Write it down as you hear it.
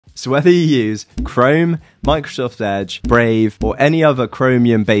So whether you use Chrome, Microsoft Edge, Brave, or any other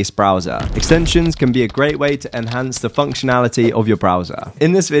Chromium-based browser, extensions can be a great way to enhance the functionality of your browser.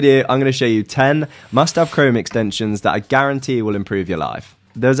 In this video, I'm going to show you 10 must-have Chrome extensions that I guarantee will improve your life.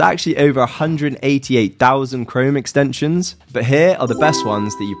 There's actually over 188,000 Chrome extensions, but here are the best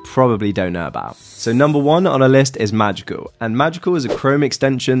ones that you probably don't know about. So number 1 on our list is Magical, and Magical is a Chrome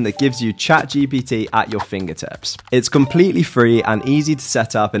extension that gives you ChatGPT at your fingertips. It's completely free and easy to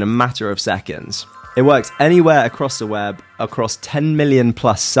set up in a matter of seconds. It works anywhere across the web, across 10 million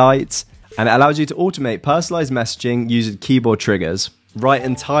plus sites, and it allows you to automate personalized messaging using keyboard triggers, write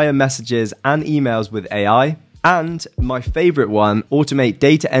entire messages and emails with AI, and my favorite one, automate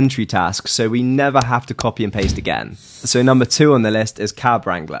data entry tasks so we never have to copy and paste again. So number 2 on the list is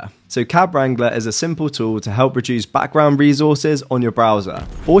Wrangler. So Wrangler is a simple tool to help reduce background resources on your browser.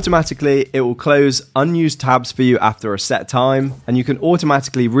 Automatically, it will close unused tabs for you after a set time, and you can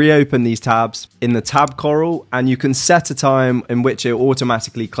automatically reopen these tabs in the tab corral, and you can set a time in which it will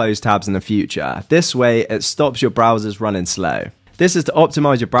automatically close tabs in the future. This way, it stops your browsers running slow. This is to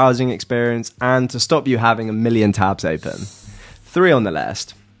optimize your browsing experience and to stop you having a million tabs open. 3 on the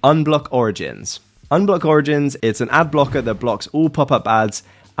list, Unblock Origins. Unblock Origins, it's an ad blocker that blocks all pop-up ads,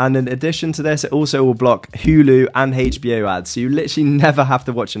 and in addition to this, it also will block Hulu and HBO ads, so you literally never have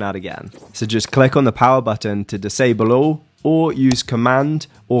to watch an ad again. So just click on the power button to disable all, or use Command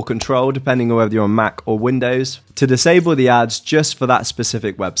or Control, depending on whether you're on Mac or Windows, to disable the ads just for that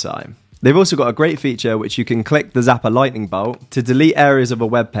specific website. They've also got a great feature which you can click the Zapper lightning bolt to delete areas of a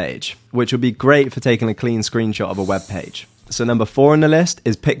web page, which will be great for taking a clean screenshot of a web page. So number 4 on the list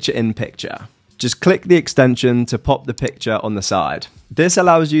is Picture in Picture. Just click the extension to pop the picture on the side. This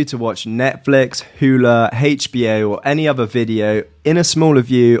allows you to watch Netflix, Hulu, HBO, or any other video in a smaller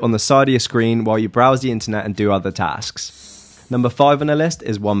view on the side of your screen while you browse the internet and do other tasks. Number 5 on the list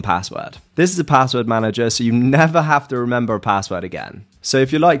is 1Password. This is a password manager, so you never have to remember a password again. So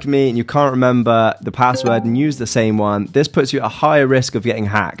if you're like me and you can't remember the password and use the same one, this puts you at a higher risk of getting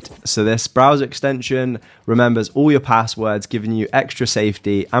hacked. So this browser extension remembers all your passwords, giving you extra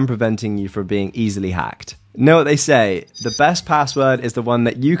safety and preventing you from being easily hacked. Know what they say, the best password is the one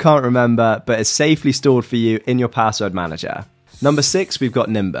that you can't remember but is safely stored for you in your password manager. Number 6, we've got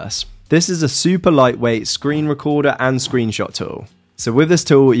Nimbus. This is a super lightweight screen recorder and screenshot tool. So with this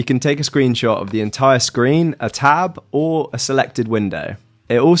tool, you can take a screenshot of the entire screen, a tab, or a selected window.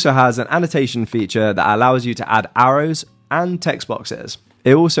 It also has an annotation feature that allows you to add arrows and text boxes.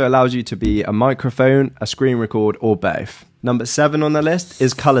 It also allows you to be a microphone, a screen record, or both. Number 7 on the list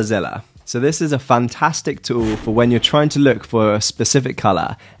is ColorZilla. So this is a fantastic tool for when you're trying to look for a specific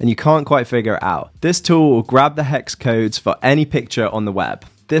color and you can't quite figure it out. This tool will grab the hex codes for any picture on the web.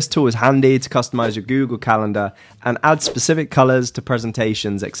 This tool is handy to customize your Google Calendar and add specific colors to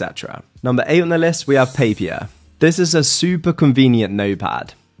presentations, etc. Number 8 on the list, we have Pavia. This is a super convenient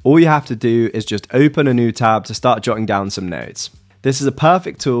notepad. All you have to do is just open a new tab to start jotting down some notes. This is a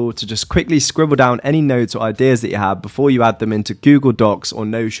perfect tool to just quickly scribble down any notes or ideas that you have before you add them into Google Docs or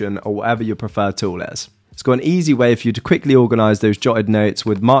Notion or whatever your preferred tool is. It's got an easy way for you to quickly organize those jotted notes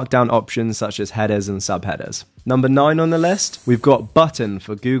with markdown options such as headers and subheaders. Number 9 on the list, we've got Button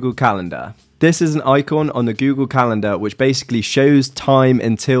for Google Calendar. This is an icon on the Google Calendar which basically shows time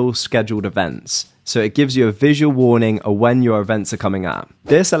until scheduled events. So it gives you a visual warning of when your events are coming up.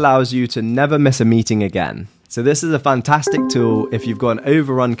 This allows you to never miss a meeting again. So this is a fantastic tool if you've got an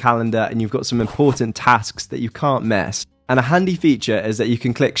overrun calendar and you've got some important tasks that you can't miss. And a handy feature is that you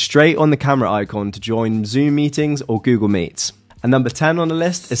can click straight on the camera icon to join Zoom meetings or Google Meets. And number 10 on the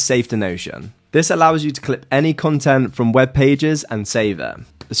list is Save to Notion. This allows you to clip any content from web pages and save it.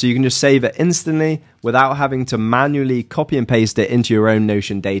 So you can just save it instantly without having to manually copy and paste it into your own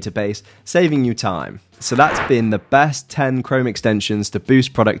Notion database, saving you time. So that's been the best 10 Chrome extensions to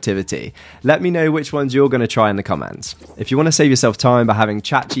boost productivity. Let me know which ones you're going to try in the comments. If you want to save yourself time by having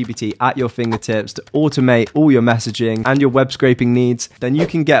ChatGPT at your fingertips to automate all your messaging and your web scraping needs, then you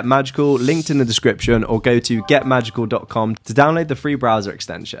can get Magical, linked in the description, or go to getmagical.com to download the free browser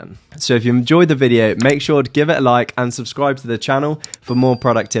extension. So if you enjoyed the video, make sure to give it a like and subscribe to the channel for more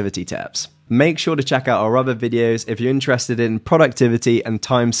productivity tips. Make sure to check out our other videos if you're interested in productivity and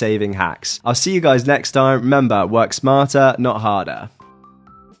time-saving hacks. I'll see you guys next time. Remember, work smarter, not harder.